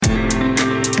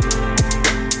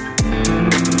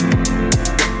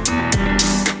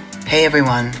Hey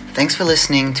everyone, thanks for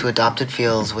listening to Adopted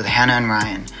Feels with Hannah and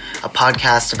Ryan, a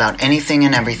podcast about anything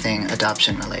and everything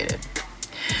adoption related.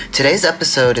 Today's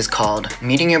episode is called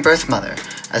Meeting Your Birth Mother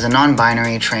as a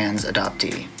Non-Binary Trans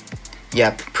Adoptee.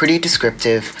 Yep, pretty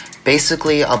descriptive.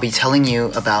 Basically, I'll be telling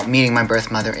you about meeting my birth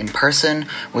mother in person,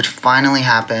 which finally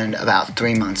happened about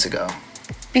 3 months ago.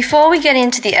 Before we get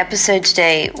into the episode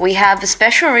today, we have a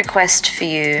special request for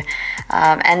you,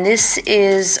 and this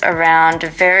is around a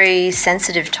very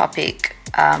sensitive topic,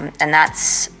 and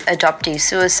that's adoptee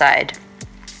suicide.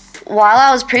 While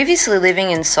I was previously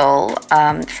living in Seoul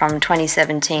from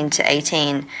 2017 to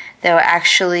 18, there were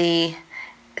actually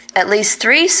at least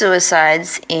 3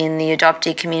 suicides in the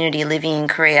adoptee community living in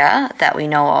Korea that we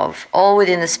know of, all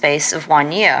within the space of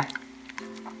 1 year.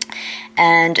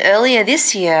 And earlier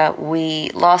this year,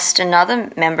 we lost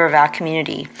another member of our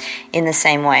community in the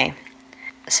same way.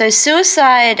 So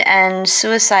suicide and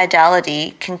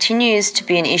suicidality continues to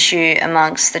be an issue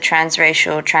amongst the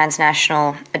transracial,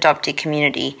 transnational adoptee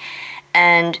community.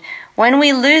 And when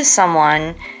we lose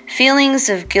someone, feelings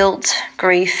of guilt,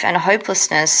 grief, and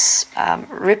hopelessness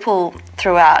ripple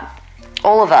throughout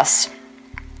all of us.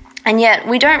 And yet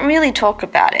we don't really talk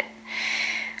about it.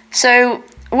 So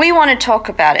we want to talk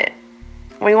about it.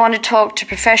 We want to talk to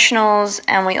professionals,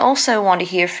 and we also want to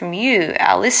hear from you,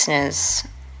 our listeners.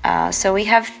 So we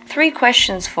have 3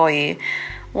 questions for you.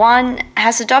 1,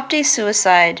 has adoptee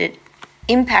suicide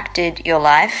impacted your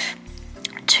life?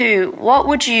 2, what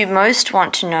would you most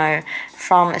want to know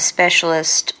from a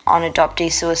specialist on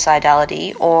adoptee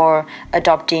suicidality or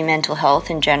adoptee mental health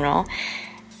in general?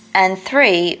 And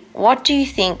 3, what do you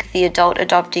think the adult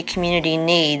adoptee community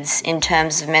needs in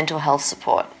terms of mental health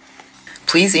support?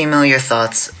 Please email your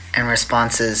thoughts and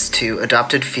responses to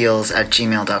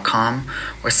adoptedfeels@gmail.com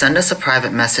or send us a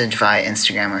private message via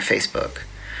Instagram or Facebook.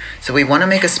 So we want to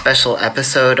make a special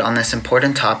episode on this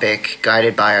important topic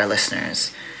guided by our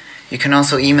listeners. You can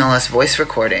also email us voice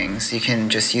recordings. You can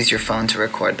just use your phone to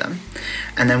record them.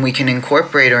 And then we can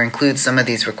incorporate or include some of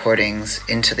these recordings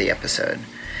into the episode.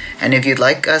 And if you'd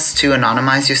like us to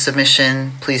anonymize your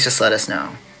submission, please just let us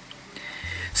know.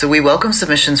 So we welcome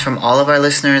submissions from all of our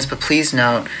listeners, but please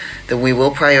note that we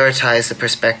will prioritize the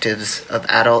perspectives of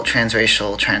adult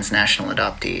transracial, transnational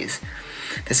adoptees.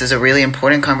 This is a really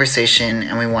important conversation,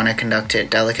 and we want to conduct it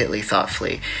delicately,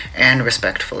 thoughtfully, and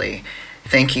respectfully.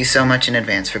 Thank you so much in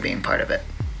advance for being part of it.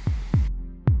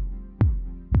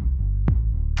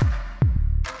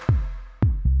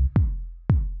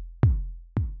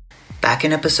 Back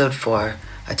in episode 4,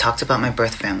 I talked about my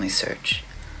birth family search.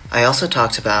 I also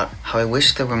talked about how I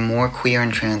wish there were more queer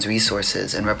and trans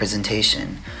resources and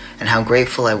representation, and how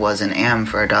grateful I was and am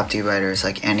for adoptee writers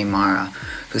like Andy Mara,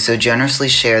 who so generously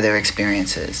share their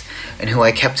experiences, and who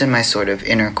I kept in my sort of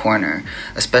inner corner,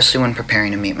 especially when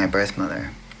preparing to meet my birth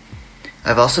mother.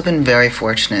 I've also been very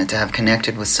fortunate to have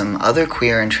connected with some other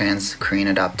queer and trans Korean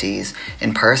adoptees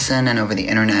in person and over the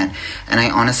internet, and I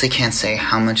honestly can't say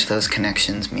how much those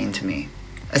connections mean to me.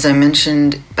 As I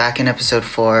mentioned back in episode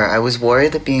 4, I was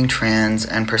worried that being trans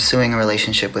and pursuing a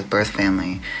relationship with birth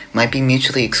family might be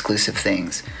mutually exclusive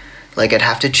things, like I'd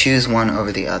have to choose one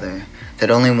over the other,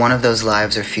 that only one of those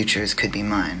lives or futures could be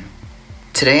mine.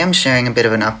 Today I'm sharing a bit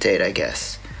of an update, I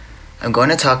guess. I'm going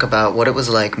to talk about what it was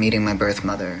like meeting my birth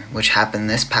mother, which happened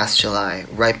this past July,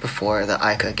 right before the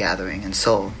ICA gathering in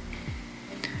Seoul.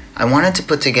 I wanted to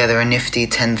put together a nifty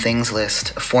 10 things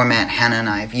list, a format Hannah and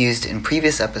I have used in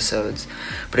previous episodes,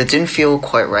 but it didn't feel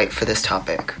quite right for this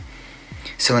topic.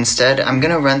 So instead, I'm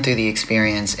going to run through the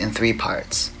experience in 3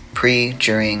 parts, pre,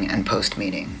 during, and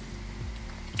post-meeting.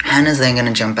 Hannah's then going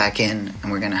to jump back in,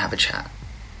 and we're going to have a chat.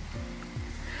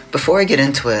 Before I get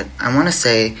into it, I want to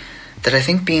say that I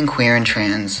think being queer and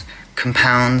trans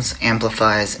compounds,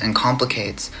 amplifies, and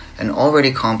complicates an already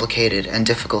complicated and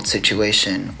difficult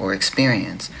situation or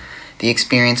experience, the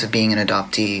experience of being an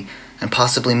adoptee, and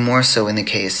possibly more so in the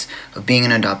case of being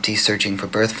an adoptee searching for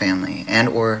birth family and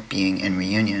or being in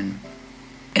reunion.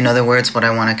 In other words, what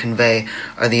I want to convey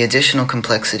are the additional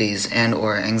complexities and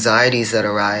or anxieties that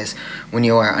arise when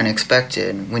you are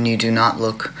unexpected, when you do not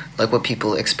look like what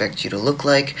people expect you to look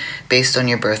like based on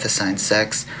your birth-assigned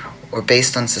sex or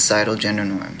based on societal gender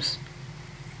norms.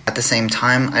 At the same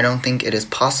time, I don't think it is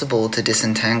possible to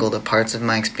disentangle the parts of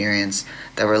my experience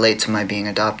that relate to my being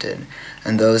adopted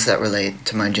and those that relate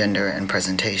to my gender and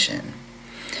presentation.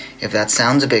 If that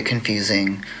sounds a bit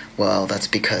confusing, well, that's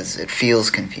because it feels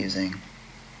confusing.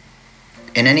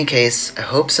 In any case, I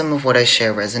hope some of what I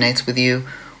share resonates with you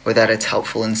or that it's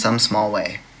helpful in some small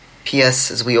way.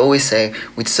 P.S. As we always say,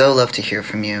 we'd so love to hear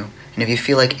from you, And if you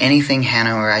feel like anything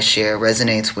Hannah or I share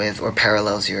resonates with or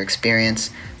parallels your experience,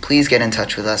 please get in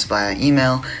touch with us via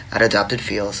email at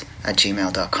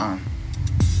adoptedfeels@gmail.com.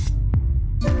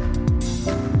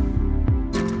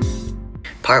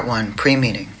 Part 1,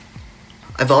 Pre-Meeting.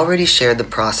 I've already shared the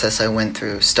process I went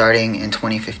through starting in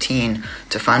 2015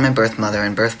 to find my birth mother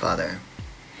and birth father.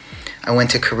 I went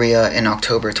to Korea in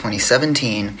October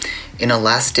 2017 in a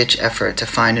last-ditch effort to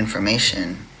find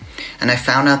information, and I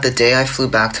found out the day I flew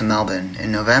back to Melbourne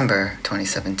in November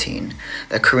 2017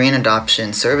 that Korean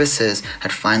Adoption Services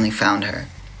had finally found her.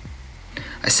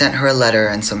 I sent her a letter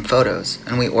and some photos,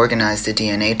 and we organized a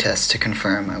DNA test to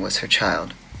confirm I was her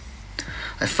child.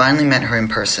 I finally met her in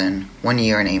person 1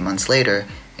 year and 8 months later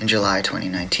in July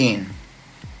 2019.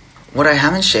 What I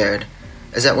haven't shared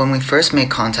is that when we first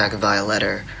made contact via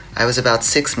letter, I was about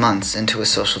 6 months into a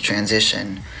social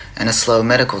transition and a slow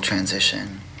medical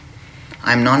transition.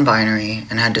 I'm non-binary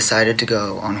and had decided to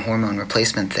go on hormone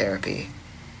replacement therapy.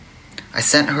 I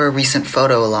sent her a recent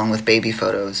photo along with baby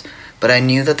photos, but I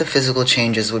knew that the physical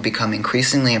changes would become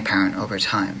increasingly apparent over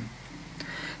time.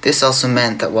 This also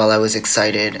meant that while I was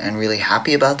excited and really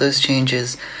happy about those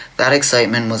changes, that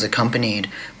excitement was accompanied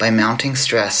by mounting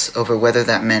stress over whether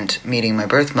that meant meeting my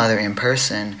birth mother in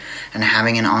person and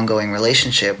having an ongoing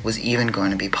relationship was even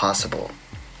going to be possible.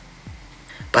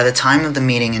 By the time of the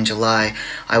meeting in July,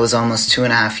 I was almost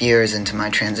 2.5 years into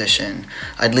my transition.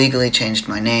 I'd legally changed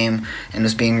my name and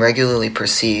was being regularly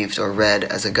perceived or read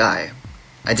as a guy.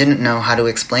 I didn't know how to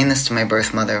explain this to my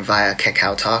birth mother via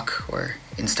Kakao Talk or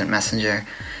Instant Messenger,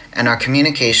 and our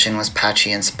communication was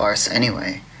patchy and sparse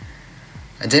anyway.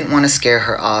 I didn't want to scare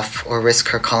her off or risk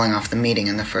her calling off the meeting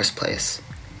in the first place.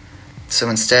 So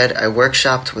instead, I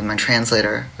workshopped with my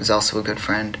translator, who's also a good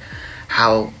friend,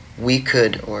 how we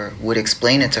could or would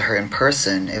explain it to her in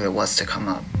person if it was to come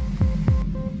up.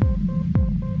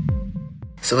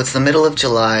 So it's the middle of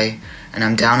July, and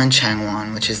I'm down in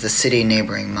Changwon, which is the city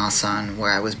neighboring Masan,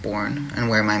 where I was born and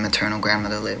where my maternal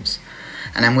grandmother lives.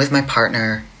 And I'm with my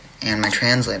partner and my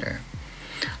translator.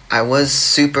 I was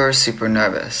super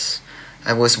nervous.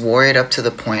 I was worried up to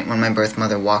the point when my birth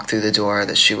mother walked through the door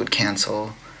that she would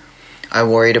cancel. I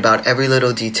worried about every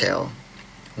little detail.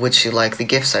 Would she like the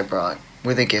gifts I brought?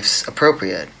 Were the gifts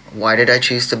appropriate? Why did I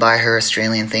choose to buy her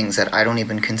Australian things that I don't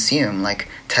even consume, like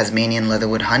Tasmanian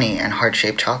leatherwood honey and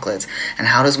heart-shaped chocolates? And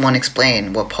how does one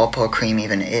explain what pawpaw cream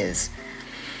even is?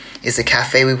 Is the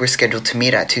cafe we were scheduled to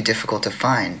meet at too difficult to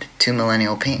find? Too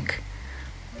millennial pink?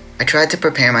 I tried to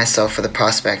prepare myself for the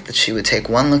prospect that she would take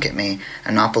one look at me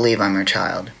and not believe I'm her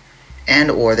child,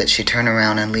 or that she'd turn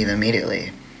around and leave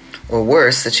immediately, or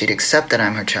worse, that she'd accept that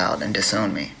I'm her child and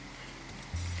disown me.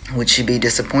 Would she be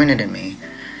disappointed in me?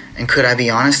 And could I be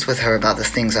honest with her about the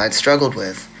things I'd struggled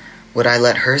with? Would I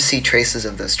let her see traces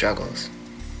of those struggles?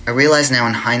 I realize now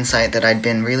in hindsight that I'd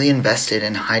been really invested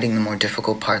in hiding the more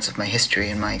difficult parts of my history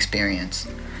and my experience,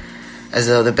 as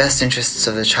though the best interests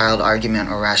of the child argument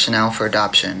or rationale for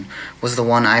adoption was the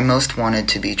one I most wanted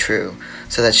to be true,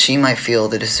 so that she might feel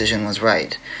the decision was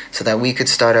right, so that we could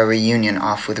start our reunion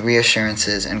off with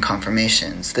reassurances and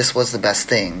confirmations. This was the best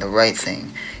thing, the right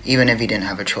thing, even if he didn't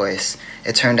have a choice.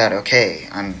 It turned out okay.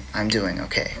 I'm doing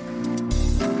okay.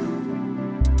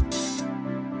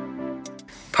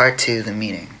 Part 2, the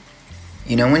meeting.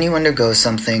 You know when you undergo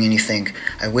something and you think,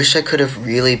 I wish I could have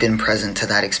really been present to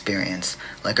that experience.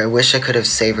 Like I wish I could have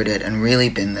savored it and really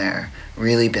been there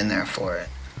for it.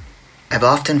 I've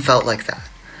often felt like that,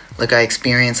 like I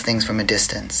experienced things from a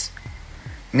distance.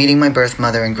 Meeting my birth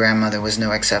mother and grandmother was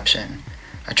no exception.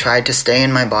 I tried to stay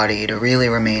in my body to really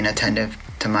remain attentive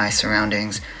to my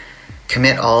surroundings,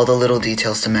 commit all the little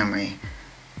details to memory,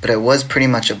 but it was pretty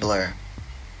much a blur.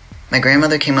 My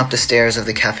grandmother came up the stairs of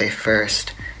the cafe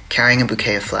first, carrying a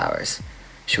bouquet of flowers.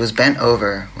 She was bent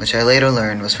over, which I later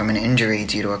learned was from an injury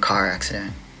due to a car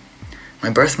accident. My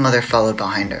birth mother followed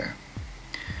behind her.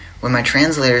 When my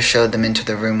translator showed them into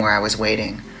the room where I was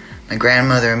waiting, my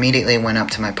grandmother immediately went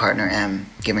up to my partner M,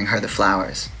 giving her the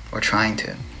flowers, or trying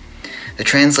to. The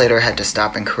translator had to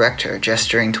stop and correct her,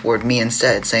 gesturing toward me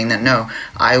instead, saying that no,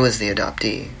 I was the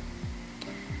adoptee.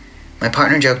 My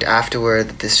partner joked afterward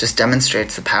that this just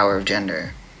demonstrates the power of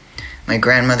gender. My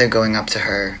grandmother going up to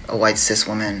her, a white cis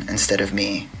woman, instead of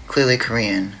me, clearly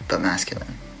Korean, but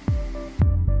masculine.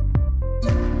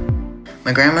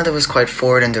 My grandmother was quite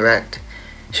forward and direct.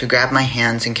 She grabbed my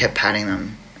hands and kept patting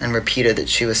them, and repeated that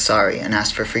she was sorry and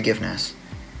asked for forgiveness.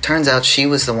 Turns out she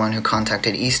was the one who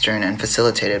contacted Eastern and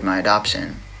facilitated my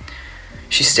adoption.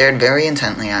 She stared very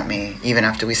intently at me, even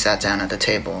after we sat down at the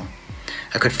table.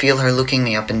 I could feel her looking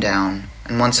me up and down,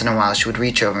 and once in a while she would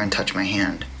reach over and touch my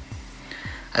hand.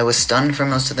 I was stunned for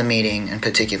most of the meeting, and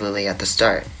particularly at the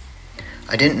start.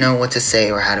 I didn't know what to say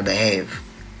or how to behave.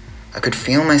 I could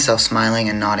feel myself smiling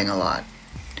and nodding a lot.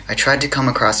 I tried to come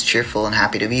across cheerful and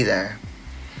happy to be there.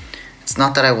 It's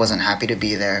not that I wasn't happy to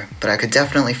be there, but I could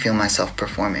definitely feel myself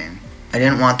performing. I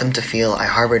didn't want them to feel I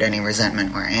harbored any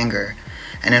resentment or anger,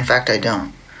 and in fact I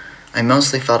don't. I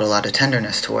mostly felt a lot of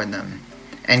tenderness toward them,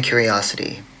 and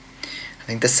curiosity. I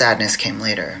think the sadness came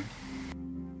later.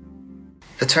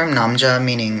 The term namja,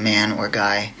 meaning man or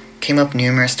guy, came up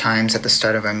numerous times at the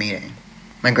start of our meeting.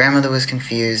 My grandmother was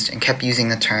confused and kept using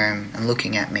the term and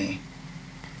looking at me.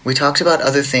 We talked about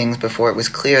other things before it was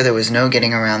clear there was no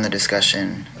getting around the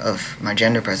discussion of my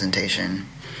gender presentation.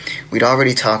 We'd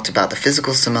already talked about the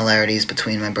physical similarities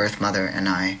between my birth mother and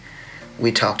I.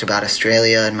 We talked about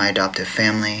Australia and my adoptive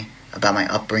family, about my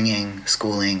upbringing,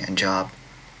 schooling, and job.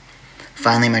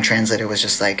 Finally, my translator was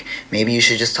just like, maybe you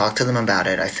should just talk to them about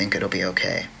it, I think it'll be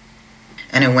okay.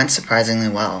 And it went surprisingly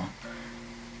well.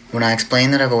 When I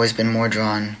explained that I've always been more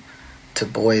drawn to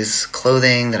boys'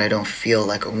 clothing, that I don't feel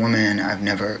like a woman, I've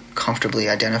never comfortably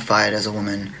identified as a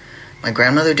woman, my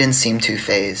grandmother didn't seem too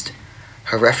fazed.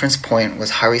 Her reference point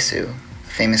was Harisu, a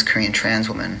famous Korean trans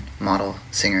woman, model,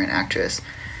 singer, and actress.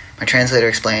 My translator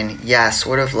explained, yeah,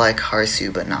 sort of like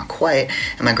Harisu, but not quite,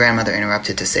 and my grandmother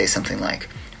interrupted to say something like,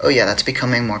 oh yeah, that's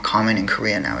becoming more common in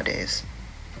Korea nowadays.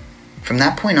 From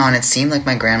that point on, it seemed like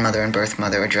my grandmother and birth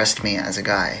mother addressed me as a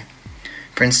guy.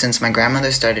 For instance, my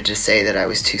grandmother started to say that I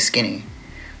was too skinny,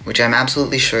 which I'm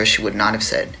absolutely sure she would not have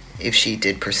said if she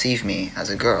did perceive me as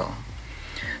a girl.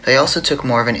 They also took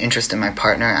more of an interest in my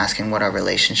partner, asking what our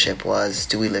relationship was,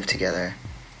 do we live together.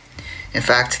 In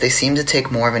fact, they seemed to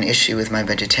take more of an issue with my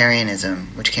vegetarianism,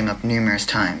 which came up numerous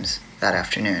times that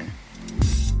afternoon.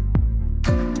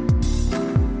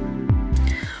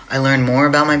 I learned more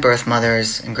about my birth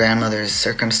mother's and grandmother's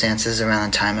circumstances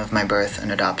around the time of my birth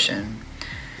and adoption.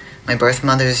 My birth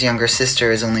mother's younger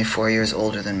sister is only 4 years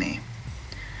older than me.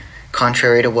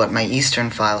 Contrary to what my Eastern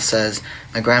file says,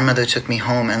 my grandmother took me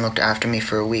home and looked after me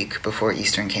for a week before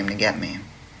Eastern came to get me.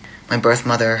 My birth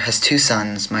mother has 2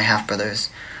 sons, my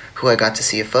half-brothers, who I got to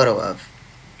see a photo of.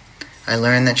 I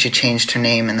learned that she changed her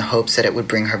name in the hopes that it would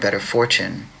bring her better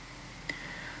fortune.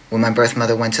 When my birth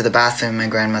mother went to the bathroom, my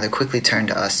grandmother quickly turned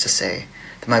to us to say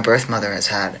that my birth mother has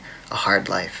had a hard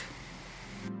life.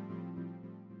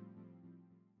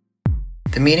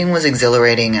 The meeting was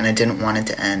exhilarating and I didn't want it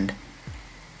to end.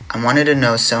 I wanted to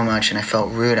know so much and I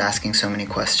felt rude asking so many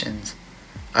questions.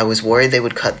 I was worried they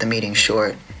would cut the meeting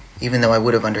short, even though I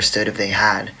would have understood if they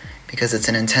had, because it's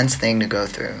an intense thing to go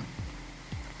through.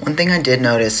 One thing I did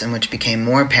notice, and which became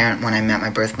more apparent when I met my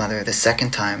birth mother the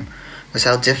second time, was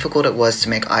how difficult it was to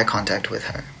make eye contact with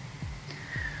her.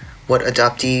 What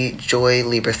adoptee Joy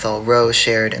Lieberthal Rowe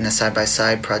shared in the Side by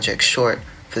Side Project short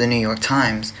for the New York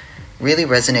Times really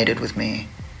resonated with me.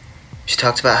 She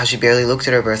talked about how she barely looked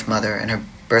at her birth mother and her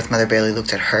birth mother barely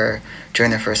looked at her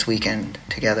during their first weekend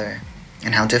together,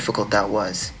 and how difficult that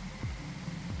was.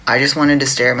 I just wanted to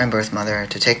stare at my birth mother,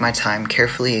 to take my time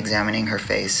carefully examining her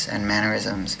face and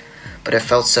mannerisms, but it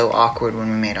felt so awkward when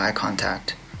we made eye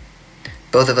contact.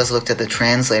 Both of us looked at the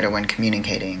translator when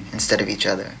communicating, instead of each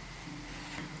other.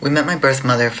 We met my birth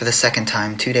mother for the second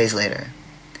time 2 days later.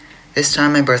 This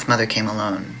time my birth mother came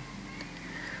alone.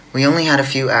 We only had a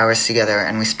few hours together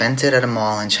and we spent it at a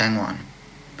mall in Changwon.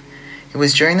 It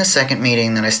was during the second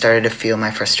meeting that I started to feel my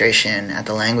frustration at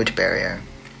the language barrier.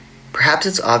 Perhaps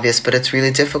it's obvious, but it's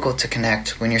really difficult to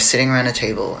connect when you're sitting around a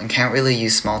table and can't really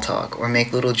use small talk or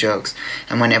make little jokes,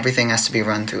 and when everything has to be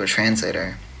run through a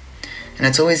translator. And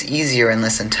it's always easier and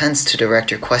less intense to direct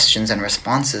your questions and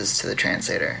responses to the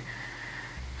translator.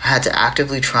 I had to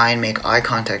actively try and make eye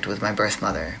contact with my birth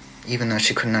mother, even though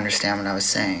she couldn't understand what I was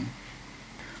saying.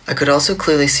 I could also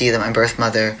clearly see that my birth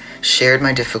mother shared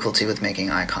my difficulty with making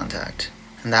eye contact,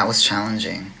 and that was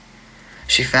challenging.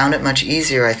 She found it much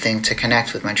easier, I think, to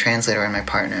connect with my translator and my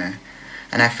partner,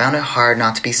 and I found it hard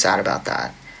not to be sad about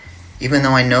that. Even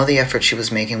though I know the effort she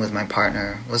was making with my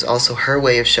partner was also her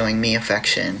way of showing me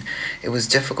affection, it was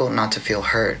difficult not to feel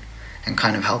hurt and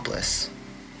kind of helpless.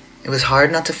 It was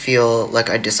hard not to feel like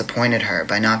I disappointed her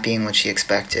by not being what she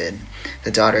expected,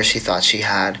 the daughter she thought she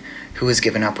had, who was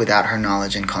given up without her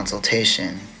knowledge and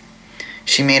consultation.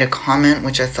 She made a comment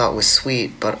which I thought was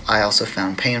sweet, but I also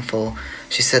found painful.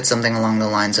 She said something along the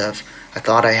lines of, I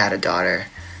thought I had a daughter.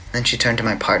 Then she turned to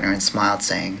my partner and smiled,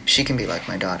 saying, she can be like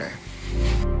my daughter.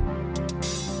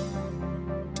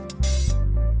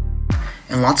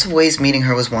 In lots of ways, meeting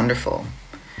her was wonderful.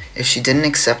 If she didn't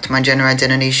accept my gender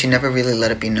identity, she never really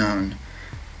let it be known.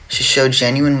 She showed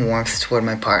genuine warmth toward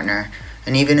my partner,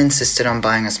 and even insisted on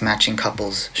buying us matching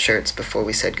couples shirts before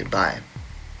we said goodbye.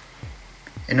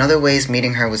 In other ways,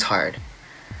 meeting her was hard.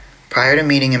 Prior to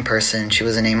meeting in person, she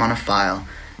was a name on a file,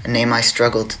 a name I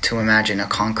struggled to imagine a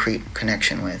concrete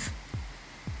connection with.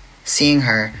 Seeing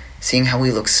her, seeing how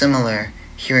we look similar,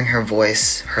 hearing her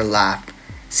voice, her laugh,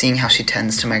 seeing how she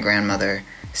tends to my grandmother,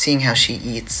 seeing how she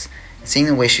eats, seeing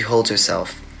the way she holds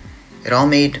herself, it all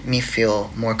made me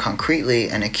feel more concretely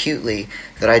and acutely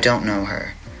that I don't know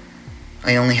her.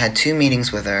 I only had 2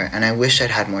 meetings with her, and I wish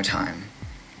I'd had more time.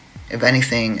 If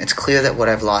anything, it's clear that what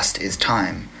I've lost is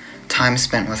time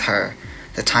spent with her,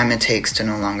 the time it takes to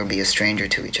no longer be a stranger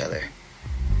to each other.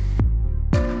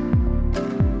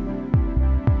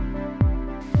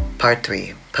 Part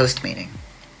 3. Post-meeting.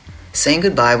 Saying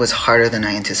goodbye was harder than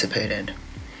I anticipated.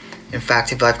 In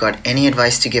fact, if I've got any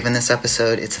advice to give in this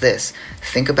episode, it's this.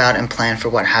 Think about and plan for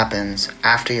what happens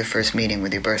after your first meeting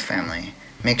with your birth family.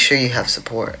 Make sure you have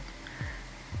support.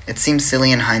 It seems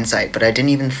silly in hindsight, but I didn't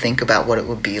even think about what it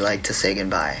would be like to say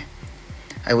goodbye.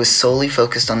 I was solely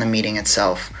focused on the meeting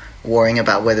itself, worrying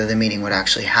about whether the meeting would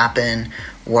actually happen,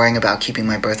 worrying about keeping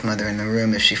my birth mother in the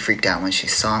room if she freaked out when she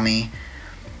saw me.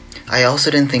 I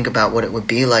also didn't think about what it would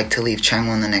be like to leave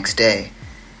Changwon the next day,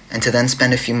 and to then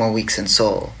spend a few more weeks in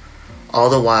Seoul,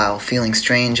 all the while feeling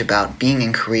strange about being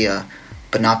in Korea,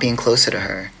 but not being closer to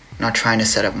her, not trying to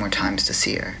set up more times to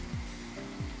see her.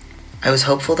 I was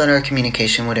hopeful that our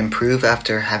communication would improve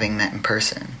after having met in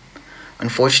person.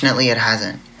 Unfortunately, it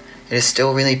hasn't. It is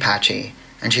still really patchy,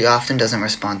 and she often doesn't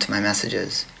respond to my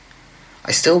messages.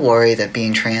 I still worry that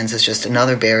being trans is just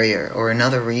another barrier or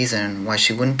another reason why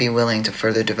she wouldn't be willing to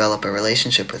further develop a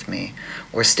relationship with me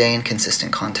or stay in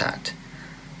consistent contact.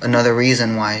 Another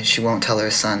reason why she won't tell her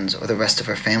sons or the rest of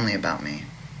her family about me.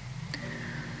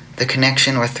 The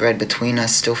connection or thread between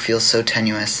us still feels so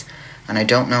tenuous, and I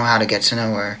don't know how to get to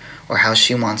know her or how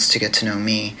she wants to get to know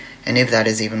me, and if that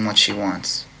is even what she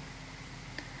wants.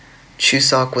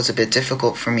 Chuseok was a bit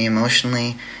difficult for me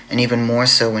emotionally, and even more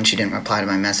so when she didn't reply to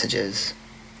my messages.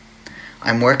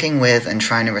 I'm working with and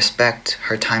trying to respect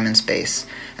her time and space,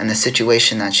 and the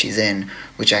situation that she's in,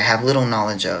 which I have little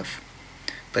knowledge of.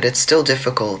 But it's still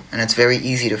difficult, and it's very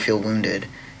easy to feel wounded,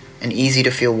 and easy to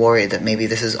feel worried that maybe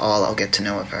this is all I'll get to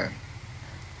know of her.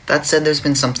 That said, there's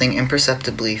been something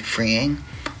imperceptibly freeing,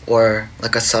 or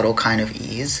like a subtle kind of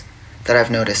ease, that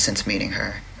I've noticed since meeting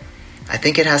her. I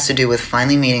think it has to do with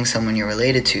finally meeting someone you're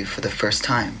related to for the first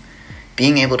time,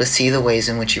 being able to see the ways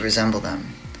in which you resemble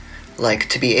them. Like,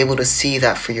 to be able to see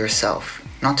that for yourself,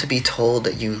 not to be told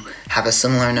that you have a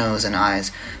similar nose and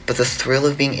eyes, but the thrill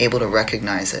of being able to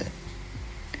recognize it.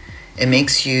 It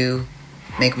makes you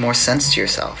make more sense to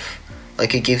yourself,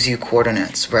 like it gives you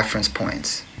coordinates, reference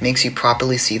points, makes you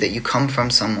properly see that you come from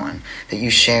someone, that you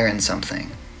share in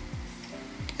something.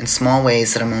 In small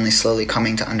ways that I'm only slowly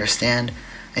coming to understand,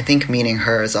 I think meeting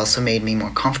her has also made me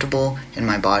more comfortable in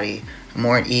my body and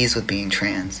more at ease with being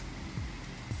trans.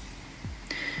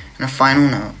 On a final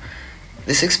note,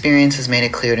 this experience has made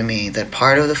it clear to me that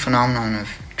part of the phenomenon of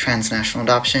transnational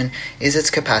adoption is its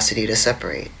capacity to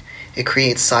separate. It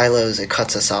creates silos, it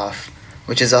cuts us off,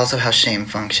 which is also how shame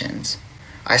functions.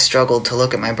 I struggled to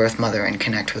look at my birth mother and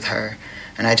connect with her,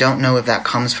 and I don't know if that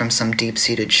comes from some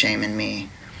deep-seated shame in me.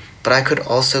 But I could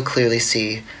also clearly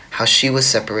see how she was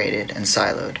separated and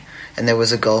siloed, and there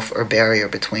was a gulf or barrier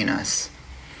between us.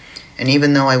 And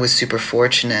even though I was super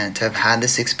fortunate to have had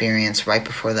this experience right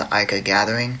before the ICA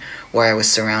gathering, where I was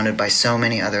surrounded by so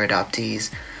many other adoptees,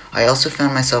 I also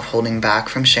found myself holding back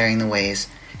from sharing the ways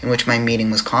in which my meeting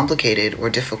was complicated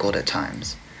or difficult at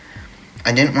times.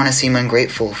 I didn't want to seem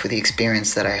ungrateful for the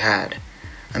experience that I had.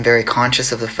 I'm very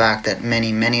conscious of the fact that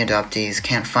many adoptees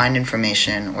can't find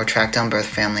information or track down birth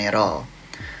family at all,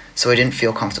 so I didn't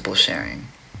feel comfortable sharing.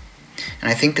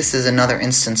 And I think this is another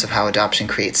instance of how adoption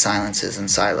creates silences and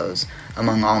silos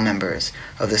among all members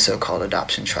of the so-called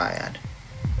adoption triad.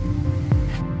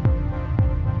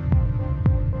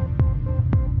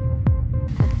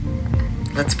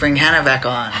 Let's bring Hannah back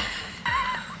on.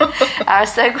 Our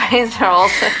segues are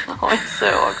also always so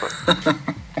awkward.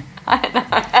 I know.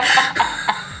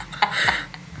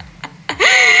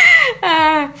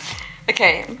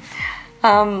 Okay.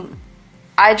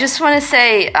 I just want to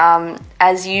say,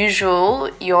 as usual,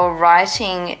 your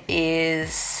writing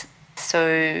is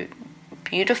so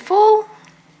beautiful,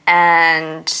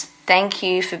 and thank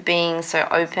you for being so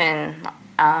open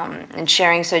and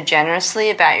sharing so generously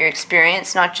about your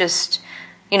experience, not just,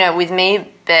 with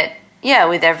me, but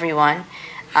with everyone.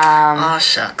 Aw,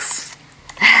 shucks.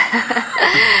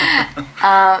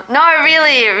 No,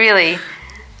 really.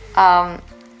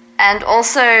 And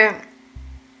also,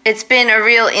 it's been a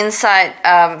real insight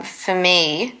for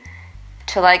me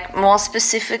to more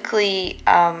specifically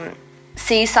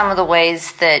see some of the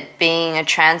ways that being a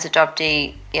trans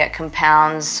adoptee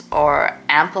compounds or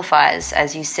amplifies,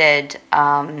 as you said,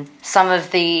 some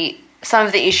of the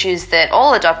issues that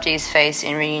all adoptees face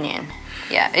in reunion.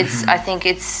 Yeah, it's. I think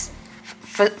it's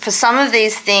for some of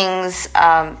these things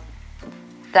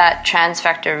that trans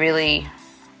factor really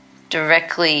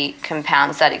directly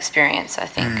compounds that experience, I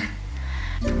think.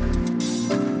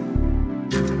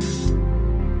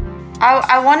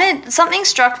 Something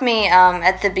struck me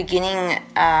at the beginning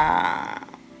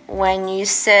when you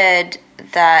said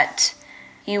that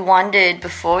you wondered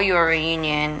before your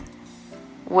reunion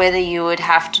whether you would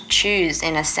have to choose,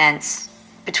 in a sense,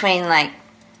 between like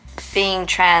being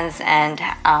trans and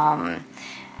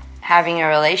having a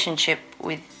relationship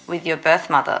with your birth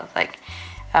mother. Like,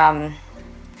 well,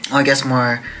 I guess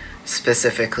more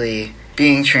specifically,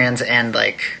 being trans and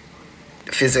like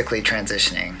physically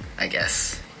transitioning, I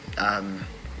guess.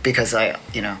 Because I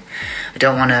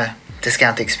don't want to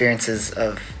discount the experiences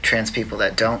of trans people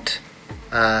that don't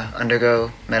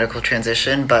undergo medical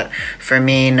transition, but for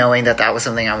me, knowing that was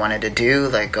something I wanted to do,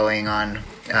 like going on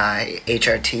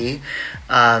HRT,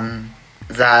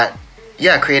 that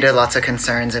created lots of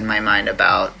concerns in my mind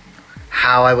about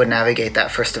how I would navigate that,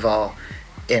 first of all,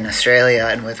 in Australia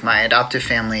and with my adoptive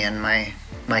family and my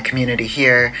community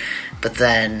here, but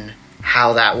then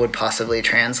how that would possibly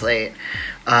translate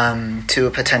to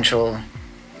a potential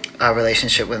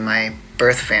relationship with my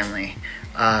birth family.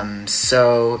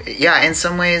 So in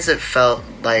some ways it felt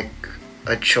like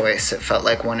a choice. It felt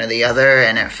like one or the other,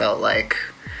 and it felt like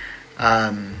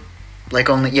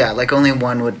only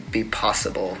one would be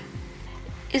possible.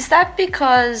 Is that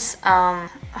because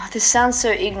this sounds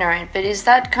so ignorant, but is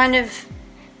that kind of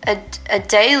a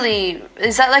daily,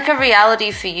 is that like a reality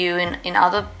for you in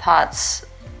other parts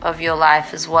of your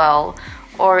life as well,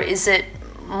 or is it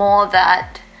more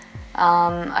that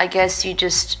I guess you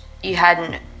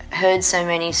hadn't heard so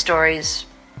many stories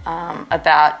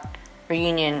about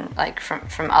reunion, like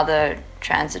from other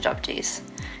trans adoptees?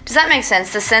 Does that make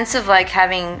sense? The sense of like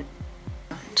having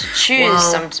to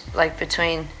choose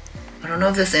between. I don't know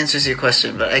if this answers your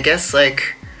question, but I guess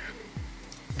like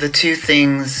the two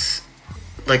things,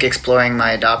 like exploring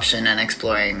my adoption and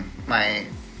exploring my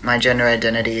gender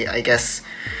identity, I guess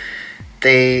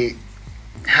they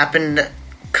happened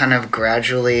kind of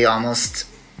gradually, almost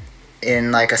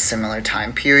in like a similar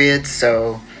time period.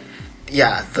 So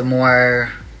the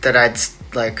more that I'd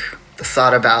like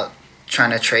thought about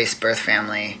trying to trace birth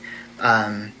family,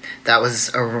 that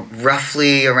was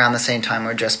roughly around the same time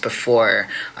or just before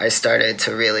I started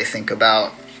to really think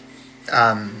about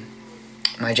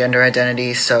my gender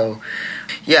identity. So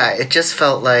it just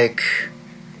felt like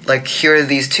here are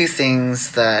these two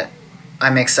things that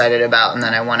I'm excited about and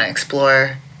that I want to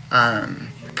explore,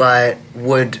 but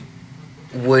would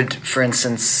for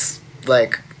instance,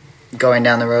 like going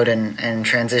down the road and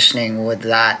transitioning, would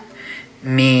that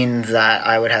mean that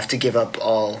I would have to give up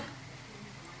all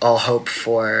hope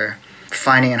for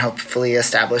finding and hopefully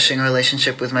establishing a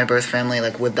relationship with my birth family?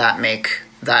 Like, would that make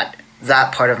that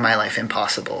part of my life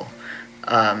impossible?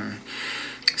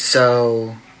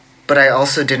 But I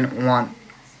also didn't want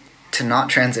to not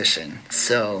transition.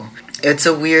 So it was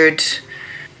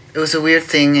a weird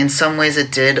thing. In some ways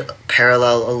it did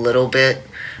parallel a little bit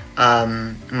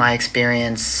my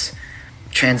experience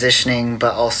transitioning,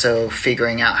 but also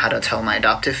figuring out how to tell my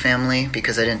adoptive family,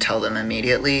 because I didn't tell them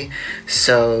immediately.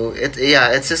 So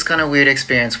it's this kind of weird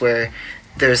experience where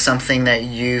there's something that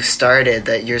you've started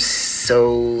that you're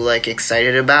so like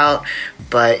excited about,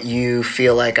 but you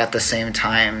feel like at the same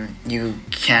time you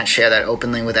can't share that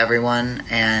openly with everyone,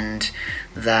 and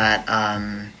that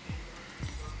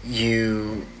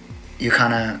you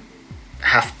kind of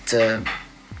have to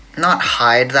not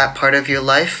hide that part of your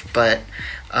life, but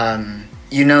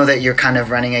you know that you're kind of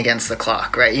running against the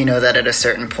clock, right? You know that at a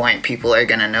certain point people are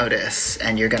going to notice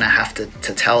and you're going to have to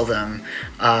tell them.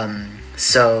 That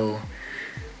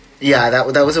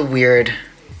was a weird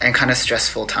and kind of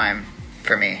stressful time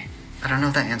for me. I don't know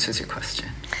if that answers your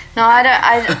question. No, I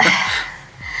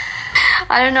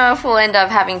don't know if we'll end up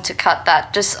having to cut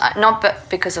that, just not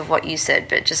because of what you said,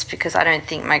 but just because I don't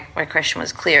think my question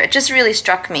was clear. It just really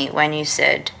struck me when you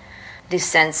said this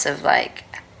sense of like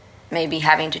maybe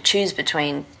having to choose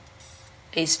between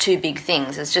these two big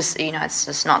things. It's just, it's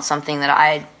just not something that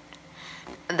I'd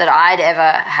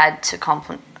ever had to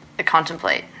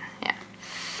contemplate. Yeah.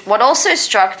 What also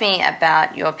struck me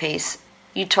about your piece,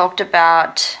 you talked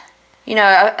about,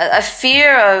 a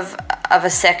fear of a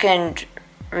second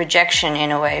rejection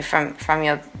in a way from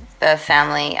your birth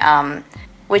family,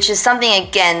 which is something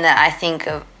again that I think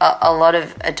a lot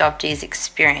of adoptees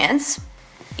experience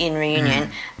in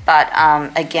reunion. But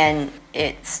again,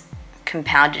 it's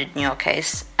compounded in your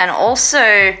case. And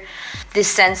also this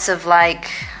sense of like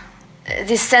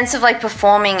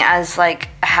performing as like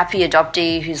a happy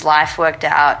adoptee whose life worked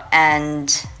out,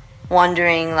 and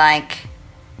wondering like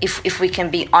if we can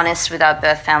be honest with our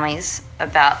birth families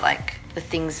about like the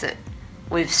things that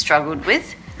we've struggled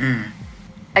with.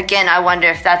 Again, I wonder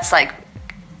if that's like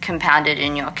compounded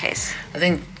in your case. I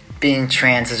think being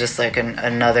trans is just like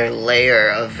another layer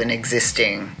of an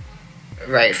existing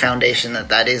foundation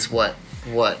that is what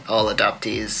all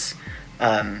adoptees,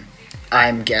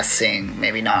 I'm guessing,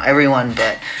 maybe not everyone,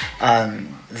 but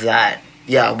that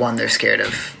one, they're scared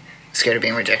of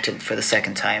being rejected for the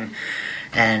second time,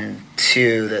 and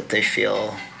two, that they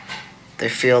feel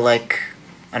like,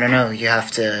 I don't know, you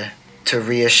have to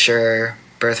reassure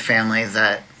birth family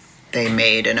that they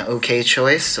made an okay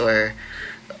choice or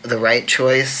the right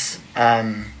choice.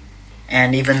 And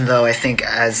even though I think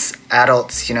as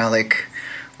adults, like,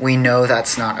 we know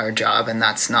that's not our job and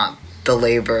that's not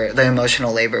the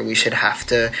emotional labor we should have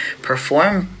to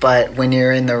perform. But when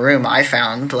you're in the room, I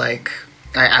found like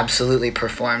I absolutely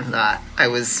performed that. I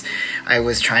was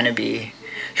trying to be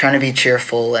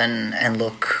cheerful and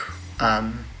look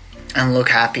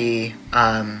happy.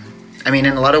 I mean,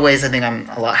 in a lot of ways, I think I'm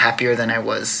a lot happier than I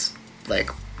was like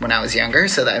when I was younger.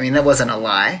 So that wasn't a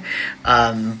lie.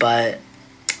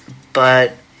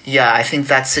 But yeah, I think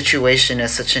that situation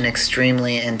is such an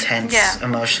extremely intense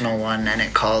emotional one, and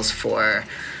it calls for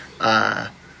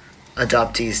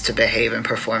adoptees to behave and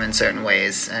perform in certain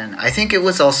ways. And I think it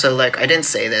was also like, I didn't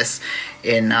say this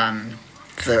in the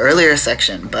earlier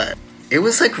section, but it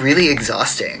was like really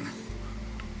exhausting.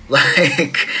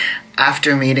 Like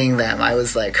after meeting them, I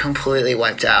was like completely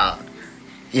wiped out,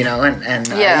 and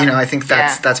I think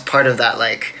that's part of that,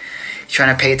 like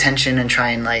trying to pay attention and try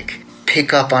and like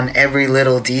pick up on every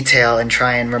little detail and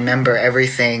try and remember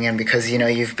everything. And because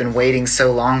you've been waiting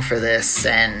so long for this,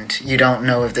 and you don't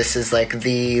know if this is like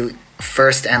the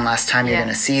first and last time you're going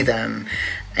to see them,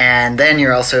 and then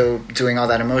you're also doing all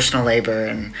that emotional labor,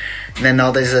 and then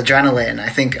all this adrenaline. I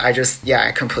think I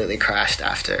completely crashed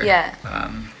after.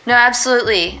 No,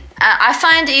 absolutely. I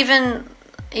find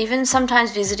even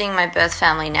sometimes visiting my birth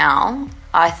family now,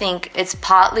 I think it's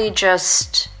partly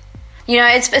just,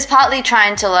 it's partly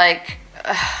trying to like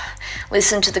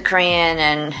listen to the Korean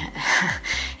and,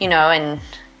 and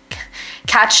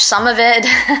catch some of it.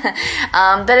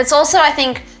 But it's also, I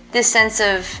think, this sense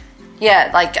of,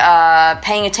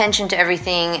 paying attention to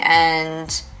everything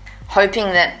and hoping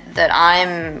that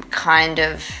I'm kind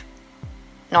of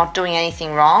not doing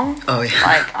anything wrong. Oh, yeah.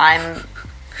 Like I'm,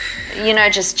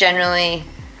 just generally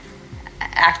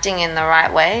acting in the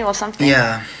right way or something.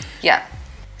 Yeah. Yeah.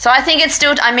 So I think it's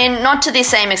still, not to the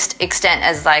same extent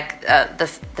as like the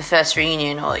first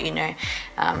reunion or,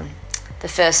 the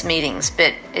first meetings,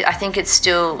 but I think it's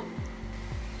still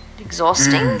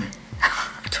exhausting.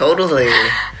 Totally.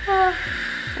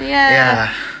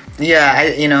 Yeah. Yeah,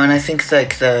 and I think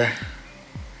like the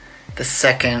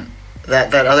second,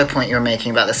 that other point you were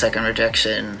making about the second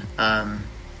rejection,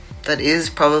 that is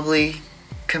probably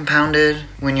compounded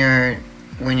when you're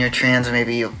trans, or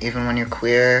maybe even when you're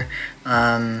queer.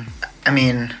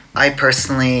 I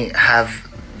personally have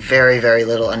very, very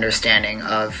little understanding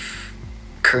of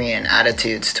Korean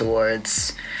attitudes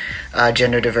towards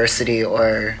gender diversity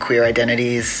or queer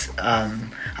identities.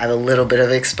 I have a little bit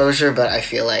of exposure, but I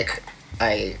feel like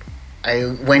I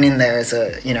went in there as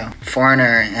a,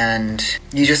 foreigner, and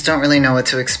you just don't really know what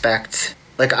to expect.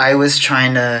 Like, I was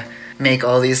trying to make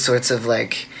all these sorts of,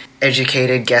 like,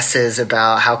 educated guesses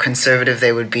about how conservative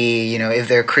they would be, if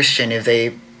they're Christian, if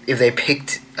they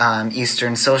picked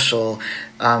Eastern Social,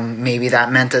 maybe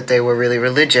that meant that they were really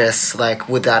religious. Like,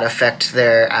 would that affect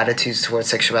their attitudes towards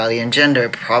sexuality and gender?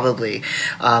 Probably.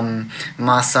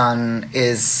 Masan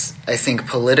is, I think,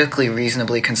 politically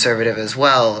reasonably conservative as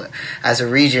well as a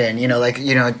region. You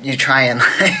try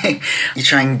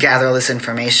and gather all this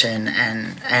information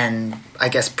and I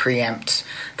guess preempt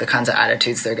the kinds of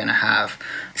attitudes they're going to have.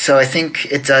 So I think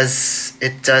it does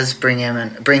bring in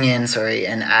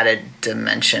an added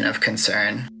dimension of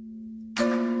concern.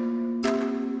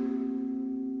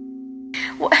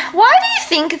 Why do you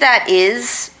think that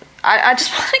is? I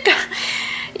just want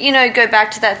to go back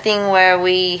to that thing where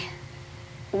we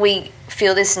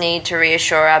feel this need to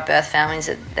reassure our birth families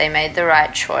that they made the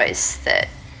right choice, that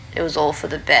it was all for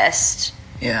the best.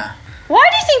 Yeah. Why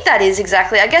do you think that is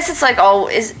exactly? I guess it's like,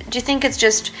 do you think it's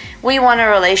just we want a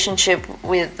relationship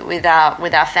with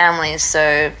our families,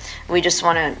 so we just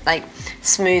want to like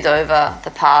smooth over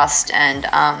the past, and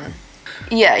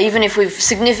even if we've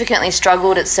significantly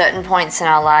struggled at certain points in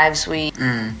our lives, we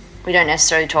we don't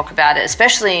necessarily talk about it,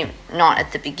 especially not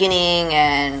at the beginning.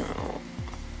 And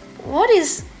what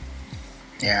is...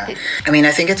 Yeah. I mean,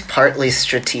 I think it's partly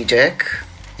strategic,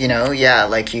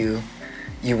 like you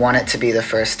want it to be the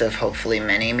first of hopefully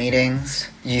many meetings.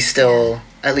 You still,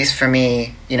 at least for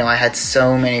me, I had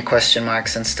so many question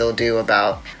marks and still do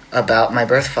about my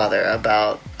birth father,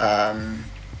 about,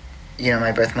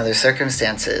 my birth mother's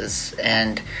circumstances.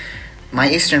 And my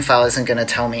Eastern file isn't going to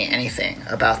tell me anything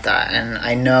about that. And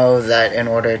I know that in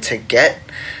order to get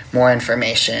more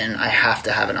information, I have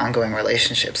to have an ongoing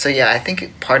relationship. So yeah, I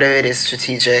think part of it is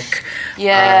strategic.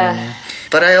 Yeah.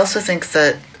 But I also think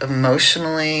that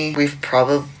emotionally, we've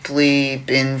probably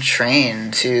been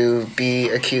trained to be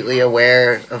acutely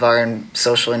aware of our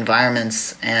social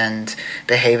environments and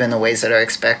behave in the ways that are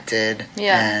expected.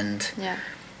 Yeah.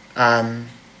 And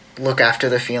look after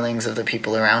the feelings of the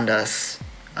people around us.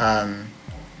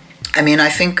 I mean, I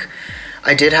think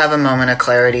I did have a moment of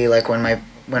clarity, like when my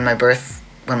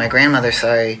grandmother,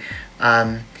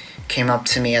 came up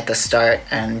to me at the start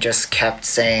and just kept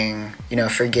saying,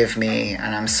 forgive me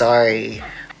and I'm sorry.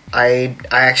 I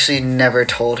actually never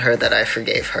told her that I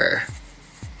forgave her,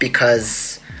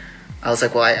 because I was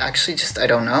like, well, I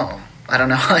don't know. I don't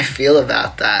know how I feel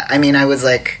about that. I mean, I was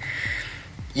like,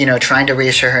 trying to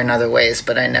reassure her in other ways,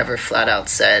 but I never flat out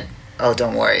said, oh,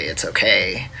 don't worry, it's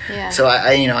okay. Yeah. So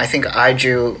I think I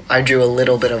drew a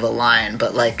little bit of a line,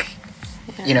 but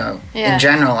in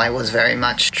general, I was very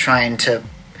much trying to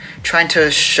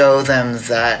show them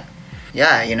that,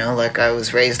 I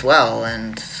was raised well,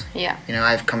 and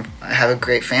I have a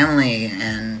great family,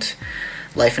 and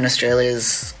life in Australia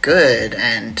is good,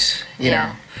 and you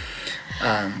know.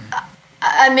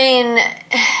 I mean,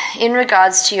 in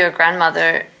regards to your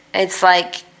grandmother, it's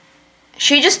like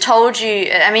she just told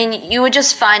you. I mean, you were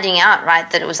just finding out, right,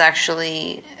 that it was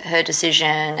actually her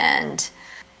decision, and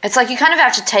it's like you kind of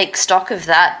have to take stock of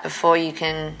that before you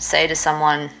can say to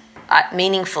someone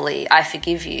meaningfully, I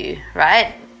forgive you,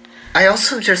 right? I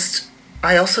also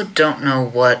don't know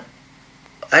what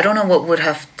would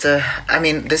have to... I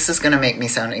mean, this is going to make me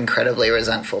sound incredibly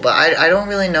resentful, but I don't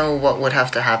really know what would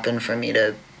have to happen for me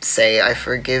to say I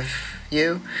forgive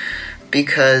you,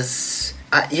 because,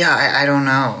 I don't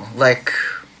know. Like,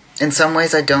 in some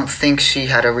ways, I don't think she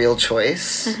had a real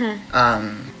choice.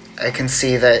 Mm-hmm. I can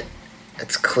see that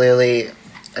it's clearly...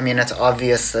 I mean, it's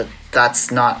obvious that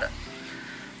that's not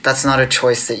a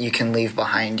choice that you can leave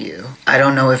behind you. I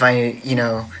don't know if I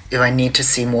need to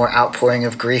see more outpouring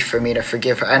of grief for me to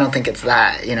forgive her. I don't think it's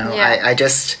that, I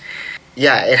just,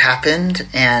 it happened,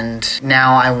 and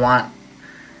now I want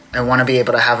to be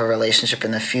able to have a relationship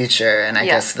in the future, and I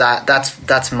guess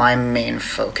that's my main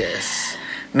focus.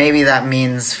 Maybe that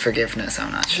means forgiveness,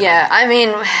 I'm not sure. Yeah, I mean,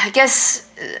 I guess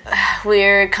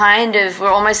we're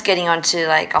almost getting onto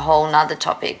like a whole nother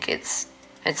topic. It's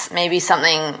maybe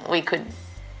something we could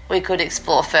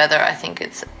explore further.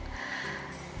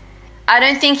 I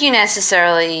don't think you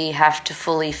necessarily have to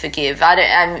fully forgive.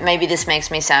 Maybe this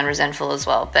makes me sound resentful as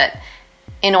well, but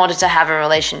in order to have a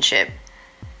relationship.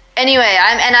 Anyway,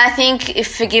 I think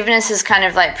if forgiveness is kind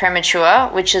of like premature,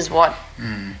 which is what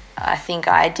I think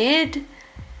I did,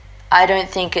 I don't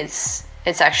think it's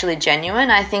actually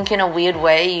genuine. I think in a weird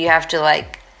way you have to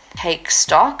like take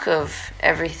stock of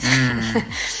everything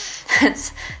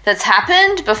that's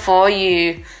happened before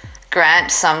you grant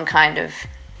some kind of,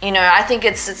 I think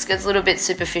it's a little bit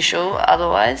superficial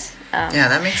otherwise.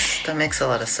 That makes a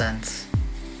lot of sense.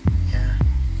 Yeah.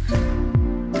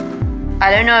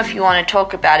 I don't know if you want to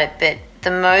talk about it, but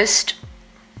the most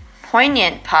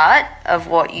poignant part of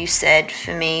what you said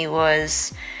for me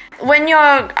was when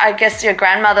your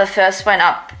grandmother first went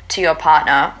up to your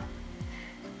partner.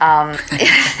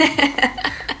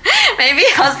 Maybe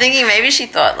I was thinking maybe she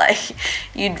thought like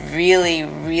you'd really,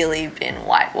 really been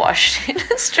whitewashed in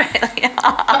Australia.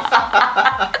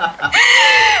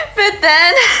 but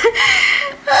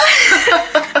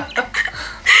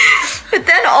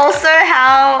then also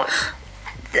how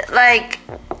like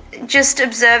just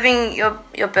observing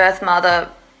your birth mother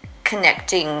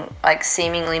connecting like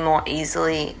seemingly more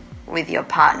easily with your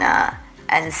partner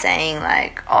and saying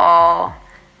like, oh,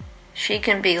 she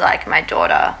can be like my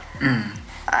daughter.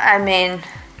 I mean,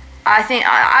 I think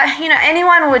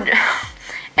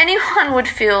anyone would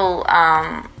feel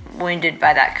wounded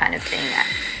by that kind of thing.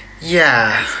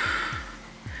 Yeah.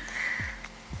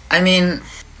 I mean,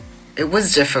 it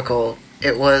was difficult.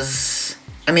 It was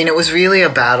really a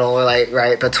battle, like,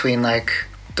 right, between like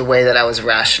the way that I was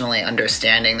rationally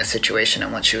understanding the situation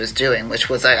and what she was doing, which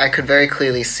was I could very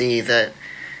clearly see that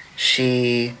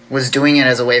she was doing it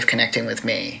as a way of connecting with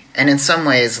me. And in some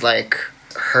ways, like,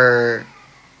 her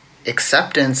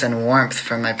acceptance and warmth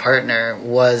from my partner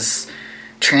was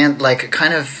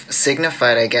kind of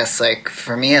signified, I guess, like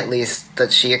for me at least,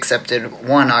 that she accepted,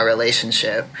 one, our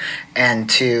relationship, and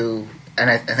two, and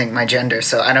I think my gender.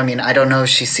 So I don't know if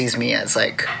she sees me as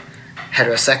like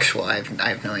heterosexual. I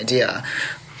have no idea,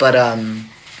 but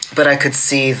I could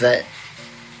see that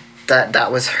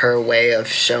was her way of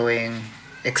showing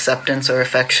acceptance or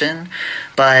affection.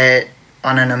 But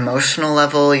on an emotional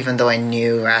level, even though I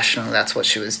knew rationally that's what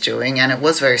she was doing, and it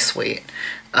was very sweet,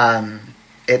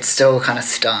 it still kind of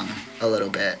stung a little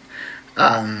bit.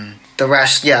 The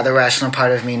rational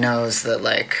part of me knows that,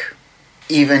 like,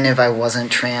 even if I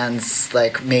wasn't trans,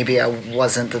 like, maybe I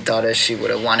wasn't the daughter she would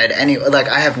have wanted. Anyway, like,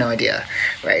 I have no idea,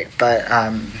 right? But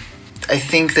I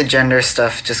think the gender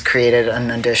stuff just created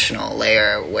an additional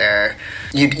layer where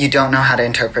you don't know how to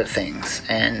interpret things.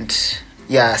 And,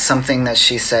 yeah, something that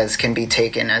she says can be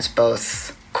taken as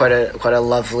both quite a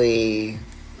lovely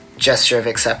gesture of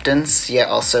acceptance, yet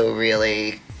also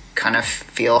really kind of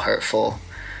feel hurtful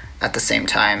at the same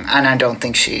time. And I don't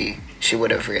think she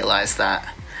would have realized that.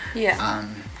 Yeah.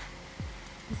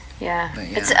 Yeah.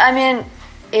 It's, I mean,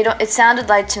 it sounded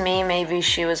like to me maybe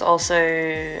she was also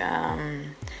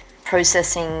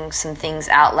processing some things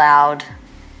out loud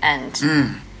and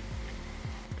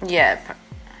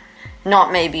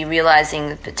not maybe realizing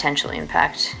the potential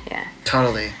impact. Yeah.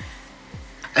 Totally.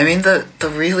 I mean, the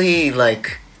really,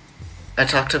 like, I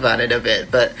talked about it a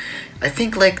bit, but I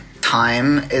think, like,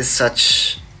 time is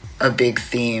such a big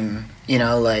theme, you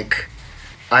know, like,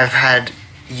 I've had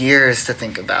years to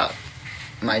think about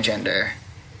my gender,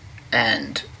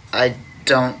 and I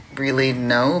don't really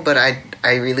know, but I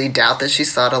really doubt that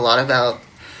she's thought a lot about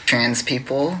trans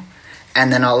people,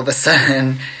 and then all of a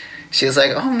sudden she was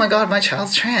like, oh my god, my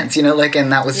child's trans, you know, like,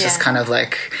 and that was just kind of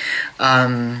like,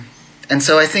 and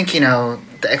so I think, you know,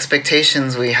 the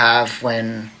expectations we have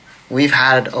when we've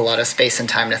had a lot of space and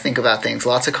time to think about things,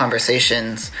 lots of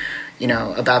conversations, you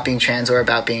know, about being trans or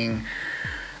about being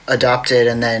adopted,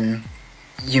 and then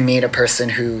you meet a person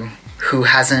who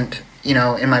hasn't, you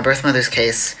know, in my birth mother's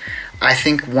case, I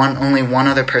think only one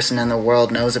other person in the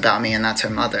world knows about me, and that's her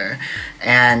mother.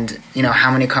 And, you know,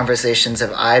 how many conversations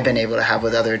have I been able to have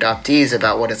with other adoptees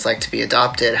about what it's like to be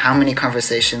adopted? How many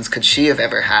conversations could she have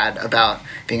ever had about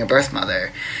being a birth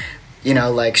mother? You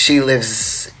know, like, she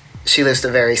lives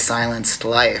a very silenced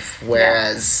life,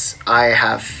 whereas I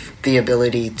have the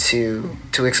ability to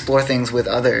explore things with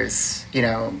others, you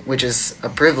know, which is a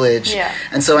privilege. Yeah.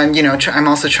 And so I'm, you know, I'm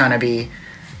also trying to be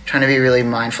really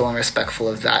mindful and respectful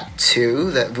of that too,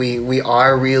 that we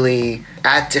are really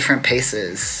at different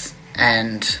paces,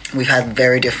 and we've had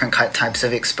very different types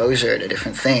of exposure to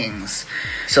different things.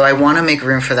 So I want to make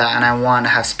room for that, and I want to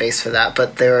have space for that.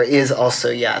 But there is also,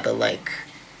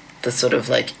 the sort of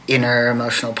like inner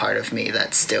emotional part of me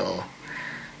that still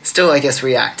I guess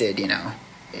reacted, you know,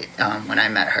 when I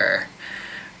met her.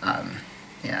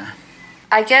 Yeah.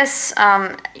 I guess,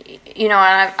 you know,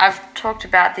 and I've talked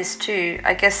about this too.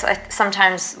 I guess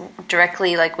sometimes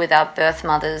directly, like with our birth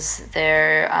mothers,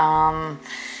 there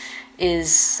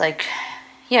is, like,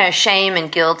 you know, shame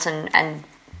and guilt and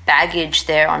baggage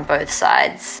there on both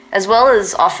sides, as well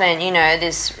as often, you know,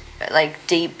 this like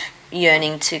deep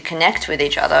yearning to connect with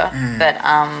each other.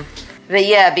 But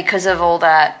yeah, because of all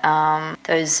that,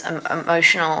 those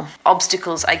emotional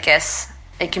obstacles, I guess,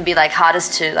 it can be like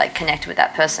hardest to like connect with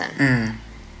that person. And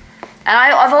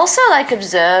I've also like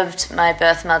observed my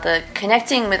birth mother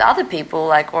connecting with other people,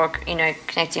 like, or, you know,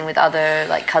 connecting with other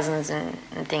like cousins and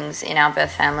things in our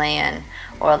birth family,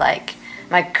 or like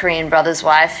my Korean brother's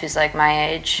wife who's like my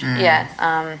age.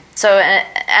 So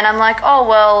and I'm like, oh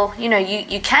well, you know,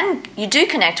 you do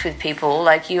connect with people,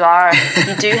 like you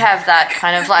do have that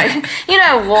kind of like, you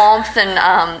know, warmth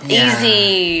and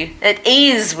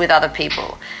ease with other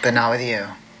people, but not with you.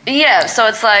 Yeah, so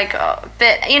it's like,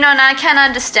 but, you know, and I can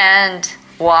understand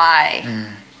why.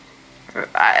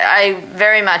 I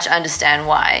very much understand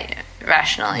why,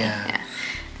 rationally. Yeah.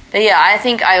 But yeah, I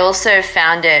think I also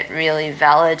found it really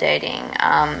validating,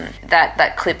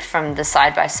 that clip from the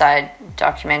Side by Side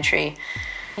documentary,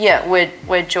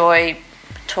 where Joy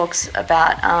talks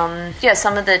about,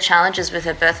 some of the challenges with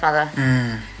her birth mother.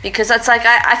 Because it's like,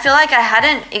 I feel like I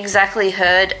hadn't exactly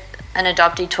heard an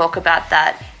adoptee talk about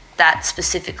that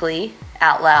specifically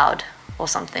out loud or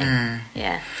something.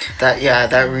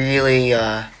 That really,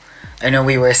 I know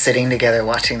we were sitting together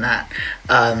watching that,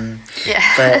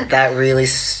 but that really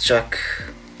struck,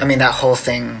 I mean, that whole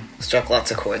thing struck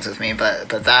lots of chords with me, but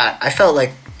that, I felt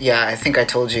like, I think I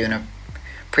told you in a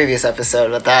previous episode,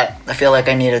 but that, I feel like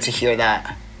I needed to hear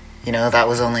that, you know, that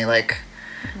was only like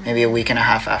maybe a week and a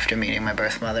half after meeting my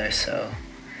birth mother, so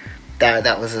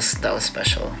that was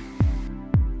special.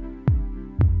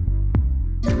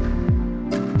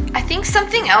 I think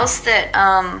something else that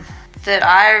that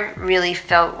I really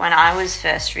felt when I was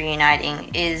first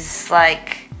reuniting is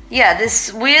like, yeah,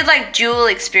 this weird like dual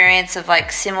experience of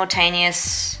like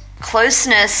simultaneous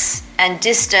closeness and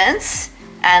distance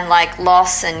and like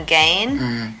loss and gain.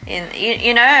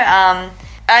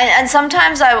 And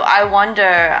sometimes I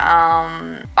wonder,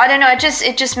 I don't know,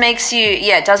 it just makes you,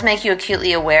 it does make you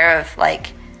acutely aware of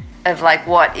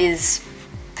what is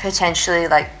potentially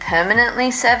like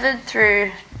permanently severed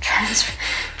through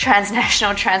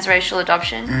transnational, transracial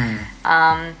adoption.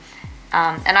 And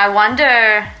I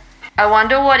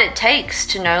wonder what it takes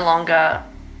to no longer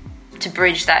to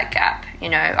bridge that gap.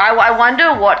 I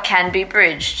wonder what can be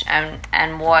bridged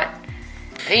and what,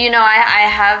 I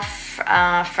have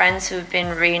friends who've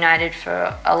been reunited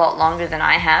for a lot longer than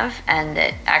I have, and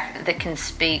that can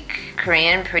speak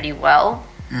Korean pretty well.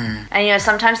 And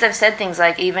sometimes they've said things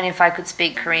like, even if I could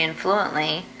speak Korean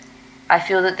fluently, I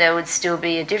feel that there would still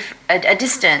be a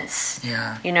distance.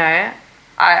 Yeah.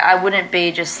 I wouldn't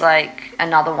be just like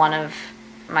another one of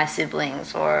my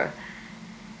siblings, or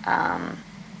I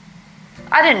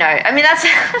don't know. I mean, that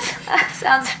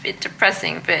sounds a bit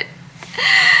depressing, but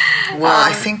well,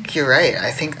 I think you're right.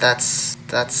 I think that's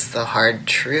the hard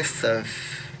truth of,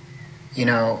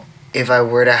 if I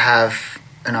were to have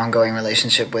an ongoing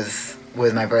relationship with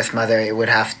my birth mother, it would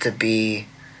have to be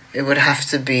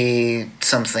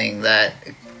something that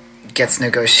gets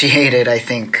negotiated, I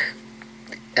think,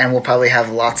 and we'll probably have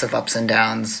lots of ups and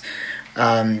downs,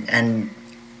 and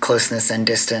closeness and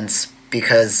distance,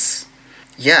 because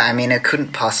she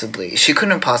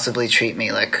couldn't possibly treat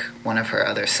me like one of her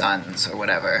other sons or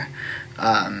whatever.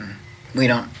 We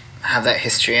don't have that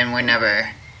history, and we're never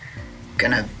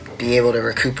gonna be able to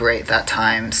recuperate that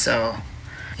time, so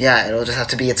yeah, it'll just have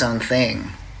to be its own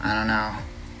thing. I don't know.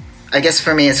 I guess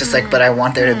for me it's just like, but I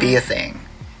want there to be a thing.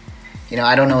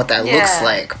 I don't know what that looks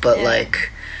like, but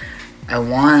like I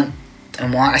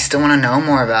still want to know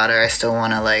more about her. I still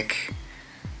want to like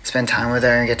spend time with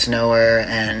her and get to know her,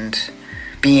 and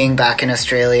being back in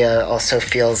Australia also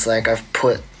feels like I've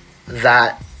put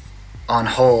that on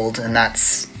hold, and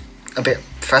that's a bit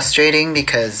frustrating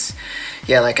because,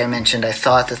 like I mentioned, I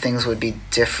thought that things would be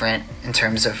different in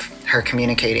terms of her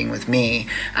communicating with me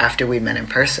after we met in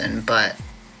person, but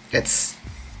it's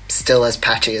still as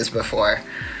patchy as before.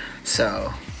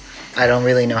 So I don't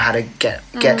really know how to get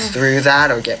through that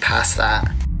or get past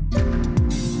that.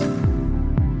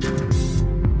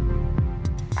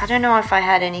 I don't know if I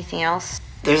had anything else.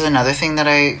 There's another thing that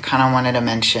I kind of wanted to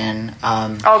mention.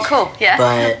 Oh, cool! Yeah.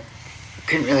 But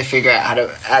couldn't really figure out how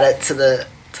to add it to the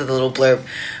little blurb.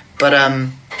 But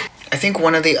I think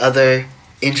one of the other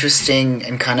interesting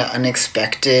and kind of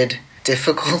unexpected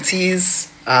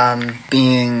difficulties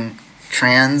being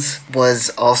trans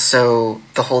was also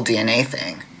the whole DNA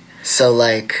thing. So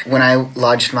like when I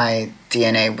lodged my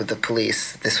DNA with the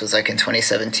police, this was like in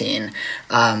 2017,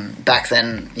 back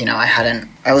then,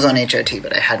 I was on HRT,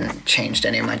 but I hadn't changed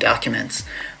any of my documents.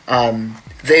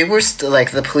 They were still like,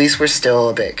 the police were still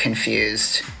a bit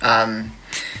confused,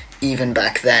 even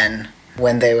back then,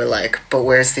 when they were like, but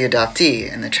where's the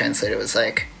adoptee? And the translator was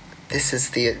like,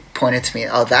 pointed to me,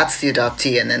 oh, that's the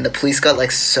adoptee. And then the police got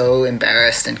like so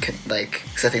embarrassed and could like,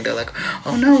 because I think they're like,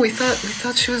 oh no, we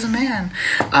thought she was a man.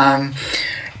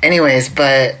 Anyways,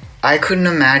 but I couldn't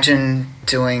imagine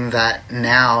doing that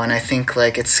now, and I think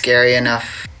like it's scary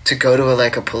enough to go to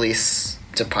a police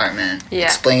department,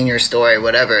 explain your story,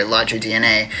 whatever, lodge your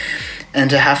DNA, and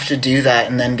to have to do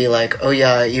that and then be like, oh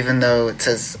yeah, even though it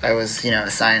says I was,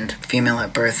 assigned female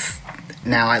at birth,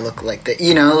 now I look like that,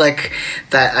 like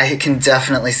that. I can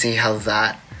definitely see how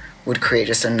that would create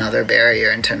just another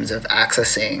barrier in terms of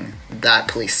accessing that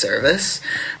police service.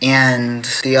 And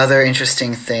the other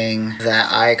interesting thing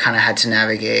that I kind of had to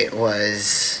navigate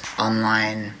was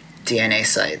online DNA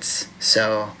sites.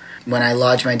 So when I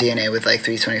lodged my DNA with like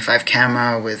 325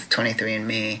 Camera, with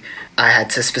 23andMe, I had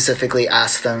to specifically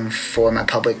ask them for my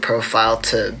public profile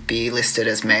to be listed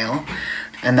as male.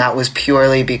 And that was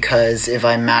purely because if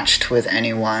I matched with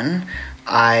anyone,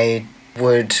 I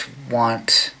would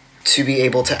want to be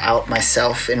able to out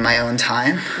myself in my own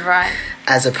time. Right.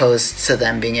 As opposed to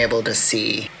them being able to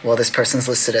see, well, this person's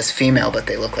listed as female, but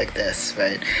they look like this,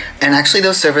 right? And actually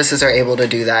those services are able to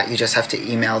do that. You just have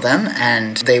to email them,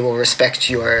 and they will respect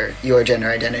your gender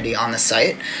identity on the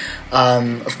site.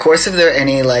 Of course, if there are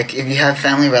any, if you have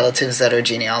family relatives that are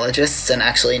genealogists and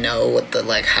actually know what the,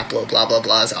 haplo blah blah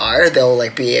blahs are, they'll,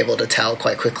 be able to tell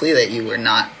quite quickly that you were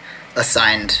not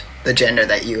assigned the gender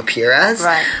that you appear as.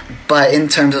 Right. But in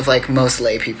terms of, most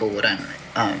lay people wouldn't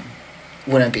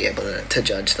wouldn't be able to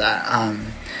judge that.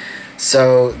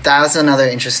 So that was another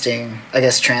interesting, I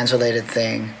guess, trans-related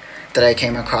thing that I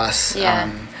came across. Yeah.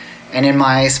 And in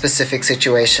my specific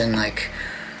situation, like,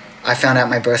 I found out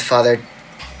my birth father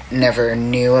never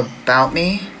knew about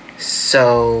me.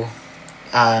 So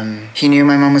he knew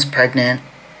my mom was pregnant,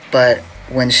 but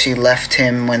when she left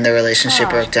him, when the relationship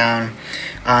broke down,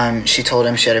 she told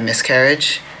him she had a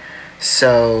miscarriage.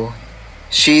 So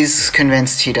she's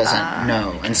convinced he doesn't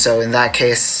know. And so in that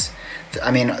case,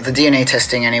 I mean, the DNA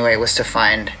testing anyway was to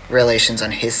find relations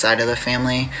on his side of the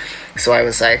family. So I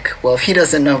was like, well, if he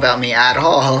doesn't know about me at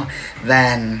all,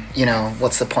 then, you know,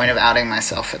 what's the point of outing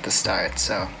myself at the start?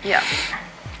 So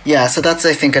yeah, so that's,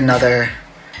 I think, another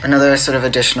sort of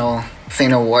additional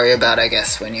thing to worry about, I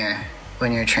guess, when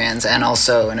you're trans and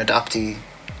also an adoptee,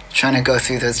 trying to go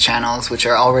through those channels, which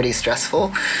are already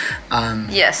stressful.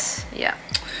 Yes, yeah.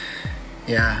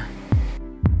 Yeah.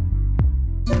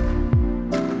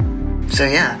 So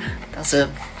yeah, that's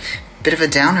a bit of a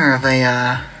downer of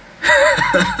a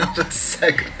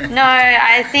segment. No,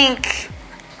 I think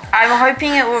I'm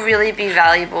hoping it will really be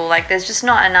valuable. Like, there's just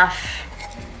not enough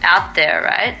out there,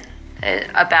 right,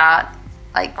 about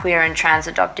like queer and trans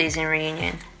adoptees in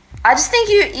Reunion. I just think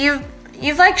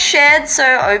you've like shared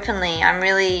so openly. I'm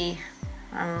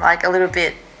like a little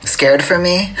bit scared for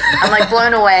me. I'm like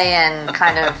blown away and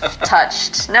kind of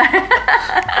touched. No.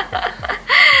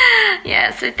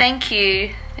 Yeah, so thank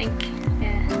you. Yeah.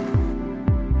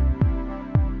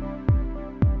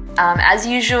 As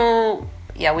usual,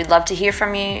 yeah, we'd love to hear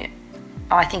from you.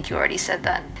 Oh, I think you already said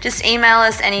that. Just email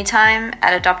us anytime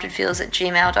at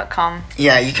adoptedfeels@gmail.com.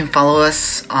 Yeah, you can follow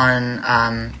us on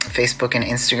Facebook and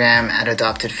Instagram at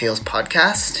Adopted Feels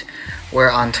Podcast.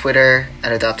 We're on Twitter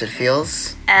at Adopted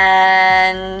Feels.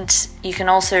 And you can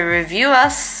also review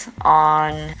us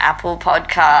on Apple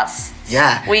Podcasts.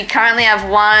 Yeah. We currently have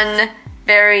one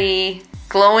very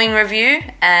glowing review,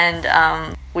 and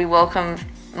we welcome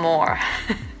more.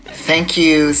 Thank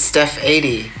you,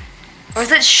 Steph80. Or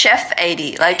is it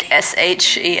Chef80, like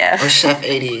SHEF? Or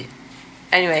Chef80.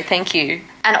 Anyway, thank you.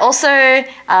 And also,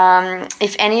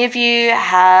 if any of you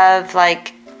have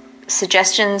like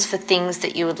suggestions for things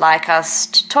that you would like us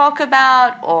to talk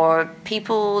about or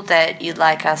people that you'd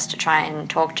like us to try and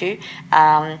talk to,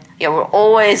 yeah, we're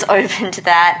always open to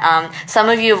that. Some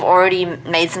of you have already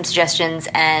made some suggestions,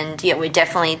 and yeah, we're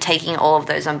definitely taking all of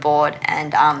those on board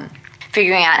and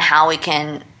figuring out how we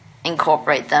can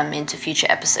incorporate them into future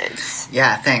episodes.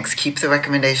 Yeah, thanks. Keep the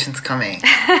recommendations coming.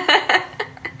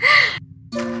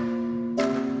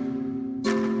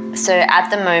 So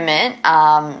at the moment,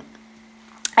 I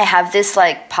have this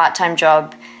like part-time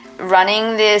job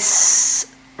running this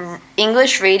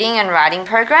English reading and writing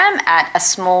program at a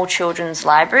small children's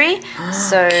library.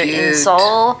 So Cute. in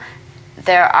Seoul,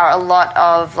 there are a lot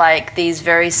of like these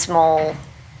very small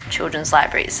children's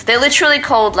libraries. They're literally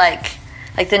called like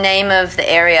the name of the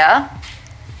area,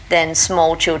 then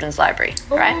Small Children's Library,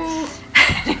 right?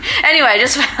 Anyway,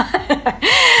 just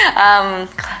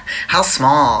How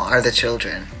small are the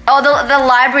children? oh, the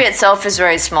library itself is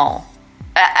very small.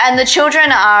 And the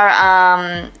children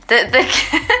are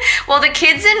well, the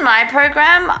kids in my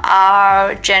program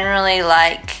are generally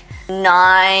like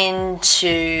 9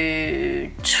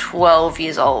 to 12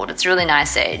 years old. It's a really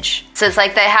nice age. So it's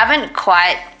like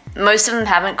most of them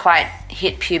haven't quite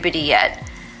hit puberty yet.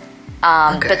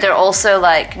 Okay. But they're also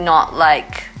like not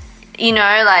like, you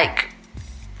know, like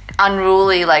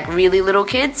unruly, like really little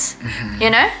kids, you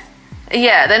know?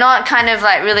 Yeah, they're not kind of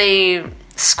like really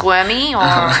squirmy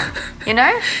or, you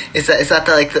know? Is that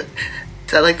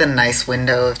the nice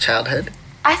window of childhood?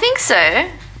 I think so.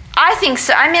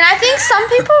 I mean, I think some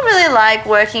people really like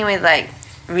working with like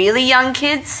really young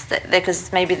kids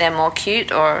because maybe they're more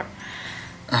cute or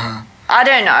I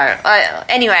don't know.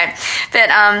 Anyway,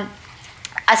 but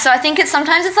so I think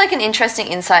sometimes it's like an interesting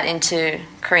insight into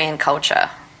Korean culture,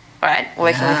 right?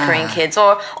 Working with Korean kids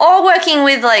or working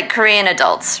with like Korean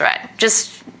adults, right?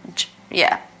 Just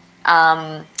yeah.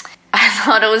 I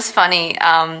thought it was funny.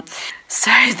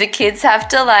 So the kids have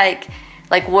to like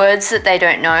words that they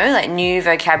don't know, like new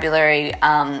vocabulary.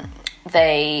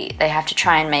 They have to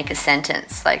try and make a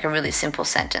sentence, like a really simple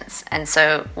sentence. And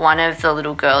so one of the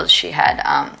little girls, she had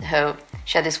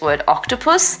this word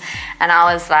octopus, and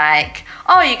I was like,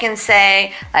 oh, you can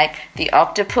say like the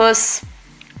octopus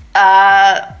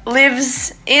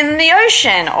lives in the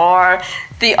ocean, or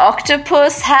the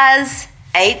octopus has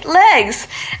 8 legs.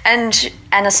 And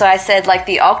so I said like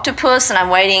the octopus, and I'm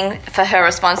waiting for her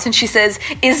response, and she says,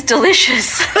 is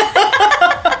delicious.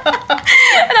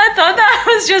 And I thought that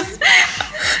was just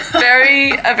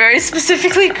a very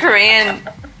specifically Korean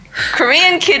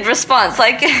Korean kid response,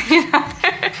 like, you know.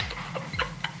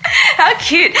 How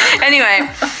cute. Anyway,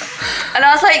 and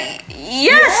I was like,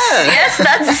 yes,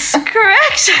 that's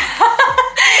correct.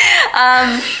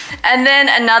 And then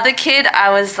another kid,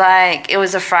 I was like, it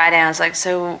was a Friday, I was like,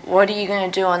 so what are you going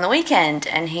to do on the weekend?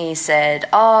 And he said,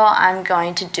 I'm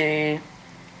going to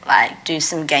do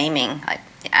some gaming.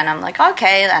 And I'm like,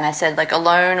 okay. And I said, like,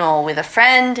 alone or with a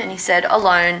friend? And he said,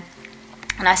 alone.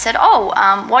 And I said,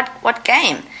 what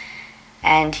game?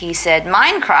 And he said,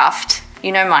 Minecraft.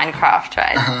 You know Minecraft,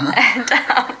 right?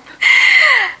 Uh-huh.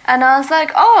 And I was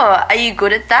like, are you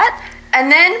good at that?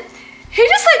 And then he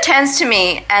just like turns to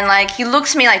me and like he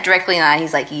looks me like directly in the eye.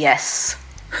 He's like, yes.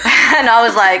 And I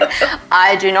was like,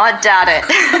 I do not doubt it.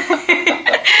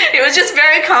 It was just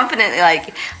very confidently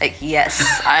like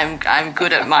yes, I'm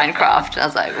good at Minecraft. And I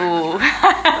was like, ooh.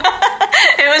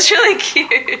 It was really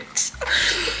cute.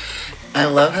 I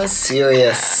love how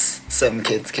serious some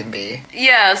kids can be.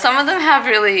 Yeah, some of them have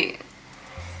really,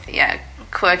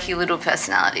 quirky little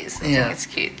personalities. I think it's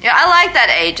cute. Yeah, I like that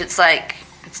age. It's like,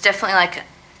 it's definitely like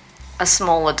a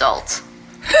small adult,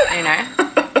 you know?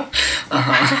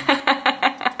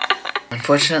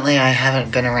 Unfortunately, I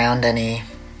haven't been around any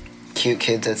cute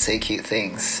kids that say cute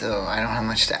things, so I don't have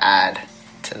much to add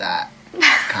to that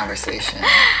conversation.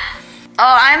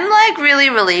 I'm like really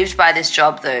relieved by this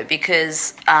job though,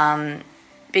 because I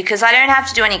don't have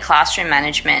to do any classroom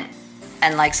management,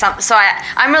 and like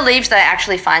I'm relieved that I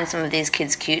actually find some of these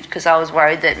kids cute, because I was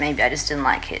worried that maybe I just didn't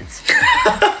like kids.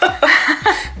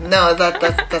 No,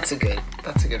 that's a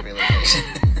good realization.